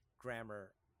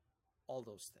 grammar, all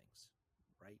those things,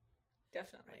 right?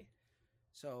 Definitely. Right?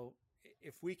 So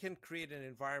if we can create an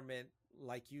environment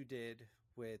like you did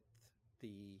with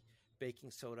the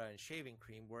baking soda and shaving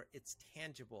cream where it's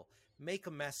tangible, make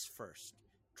a mess first,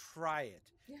 try it.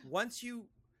 Yeah. Once you,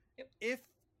 if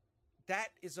that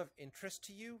is of interest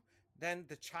to you, then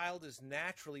the child is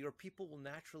naturally, or people will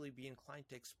naturally be inclined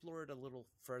to explore it a little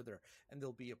further, and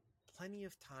there'll be plenty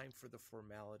of time for the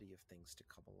formality of things to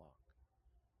come along.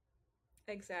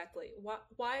 Exactly.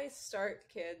 Why start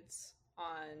kids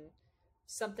on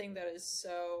something that is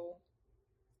so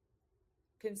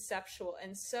conceptual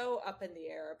and so up in the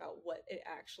air about what it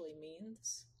actually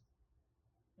means,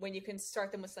 when you can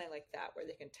start them with something like that where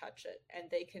they can touch it and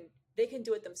they can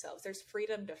do it themselves? There's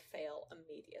freedom to fail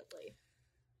immediately.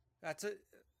 That's it.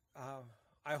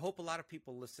 I hope a lot of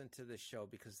people listen to this show,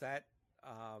 because that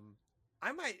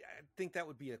I think that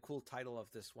would be a cool title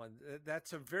of this one.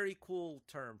 That's a very cool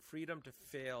term, freedom to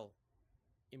fail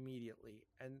immediately.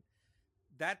 And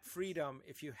that freedom,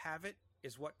 if you have it,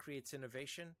 is what creates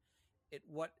innovation.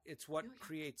 It's what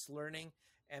creates learning.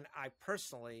 And I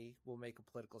personally will make a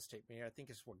political statement here. I think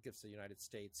it's what gives the United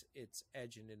States its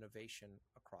edge in innovation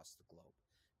across the globe,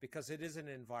 because it is an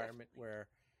environment where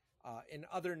in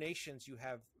other nations, you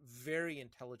have very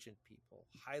intelligent people,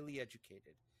 highly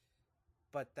educated,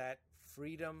 but that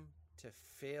freedom to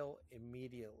fail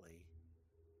immediately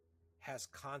has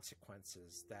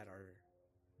consequences that are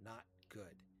not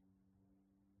good.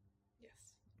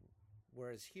 Yes.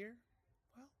 Whereas here,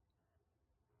 well,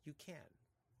 you can.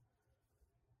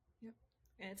 Yep.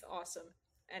 And it's awesome.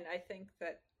 And I think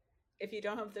that if you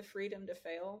don't have the freedom to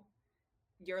fail,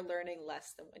 you're learning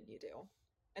less than when you do.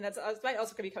 And that might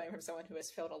also be coming from someone who has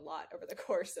failed a lot over the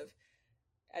course of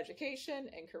education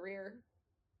and career.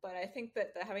 But I think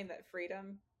that having that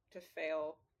freedom to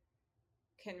fail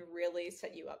can really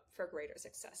set you up for greater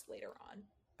success later on.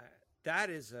 That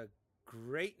is a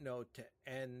great note to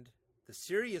end the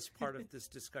serious part of this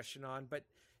discussion on. But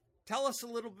tell us a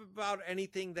little bit about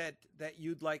anything that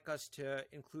you'd like us to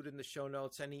include in the show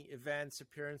notes. Any events,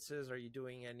 appearances? Are you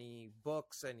doing any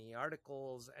books, any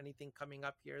articles, anything coming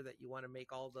up here that you want to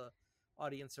make all the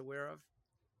audience aware of?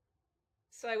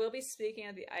 So I will be speaking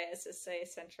at the ISSA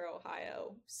Central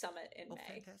Ohio Summit in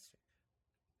May. Fantastic.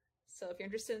 So if you're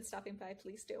interested in stopping by,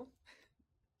 please do.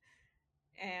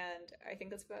 And I think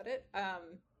that's about it.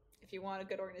 If you want a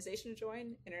good organization to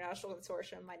join, International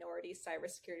Consortium Minority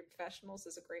Cybersecurity Professionals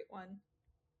is a great one.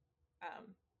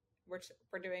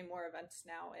 We're doing more events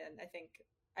now, and I think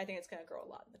it's going to grow a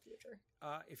lot in the future.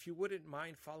 If you wouldn't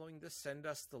mind following this, send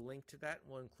us the link to that,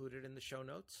 and we'll include it in the show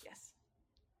notes. Yes.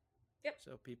 Yep.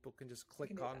 So people can just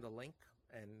click on the link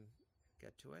and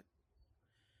get to it.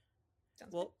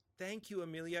 Sounds well, good. Thank you,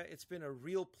 Amelia. It's been a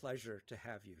real pleasure to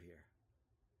have you here.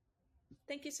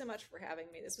 Thank you so much for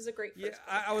having me. This was a great first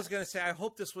podcast. I was going to say, I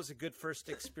hope this was a good first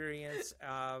experience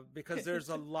because there's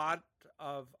a lot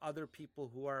of other people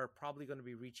who are probably going to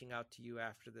be reaching out to you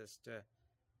after this to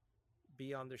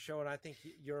be on the show. And I think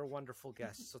you're a wonderful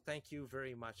guest. So thank you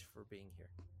very much for being here.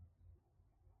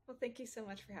 Well, thank you so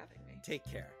much for having me. Take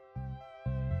care.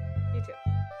 You too.